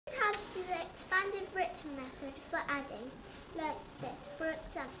the expanded written method for adding, like this. For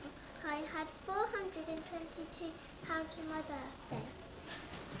example, I had £422 on my birthday.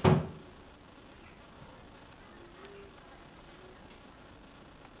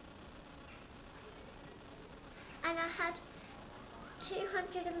 And I had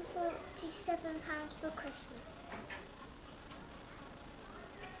 £247 for Christmas.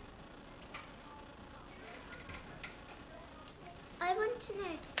 I want to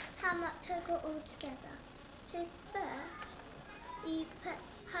know how much I got all together. So first, you put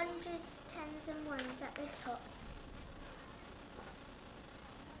hundreds, tens and ones at the top.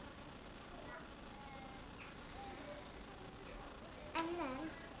 And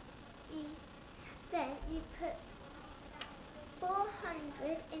then you put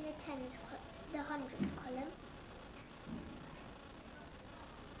 400 in the hundreds column.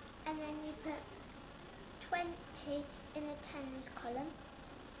 And then you put 20 in the tens column.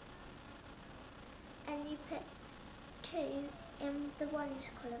 And you put 2 in the ones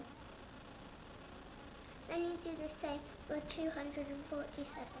column. Then you do the same for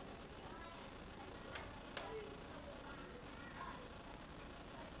 247.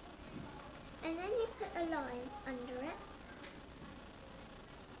 And then you put a line under it.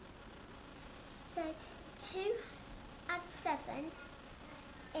 So 2 add 7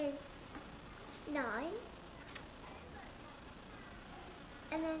 is 9.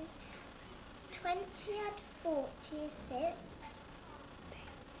 And then 20 add 40 is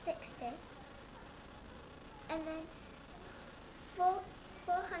 60. And then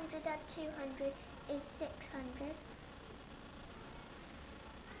 400 add 200 is 600.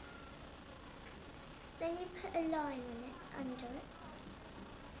 Then you put a line on it, under it.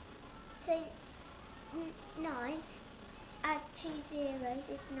 So 9 add 2 zeros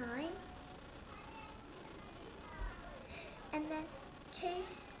is 9. And then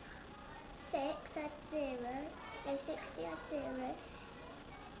 6 add 0, no 60 add 0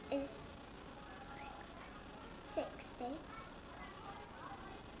 is 60.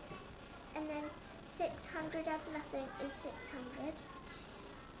 And then 600 add nothing is 600.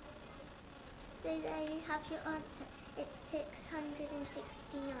 So there you have your answer. It's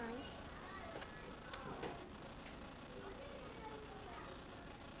 669.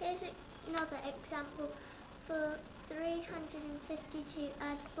 Here's another example for 352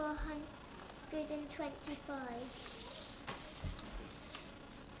 add 425.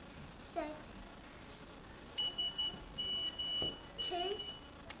 So 2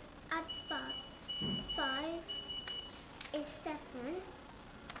 add 5 is 7.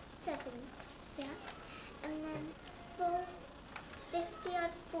 7, yeah. And then 50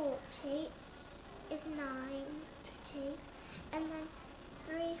 add 40 is 90. And then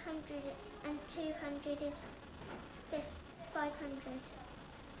 300 and 200 is 500.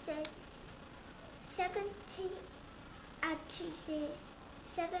 So 70 add 2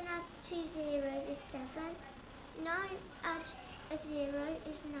 7 add 2 zeros is 7. 9 add a 0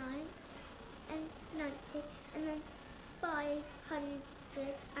 is 9 and 90. And then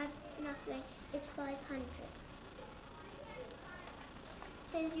 500 add nothing is 500.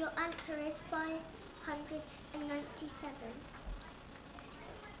 So your answer is 597.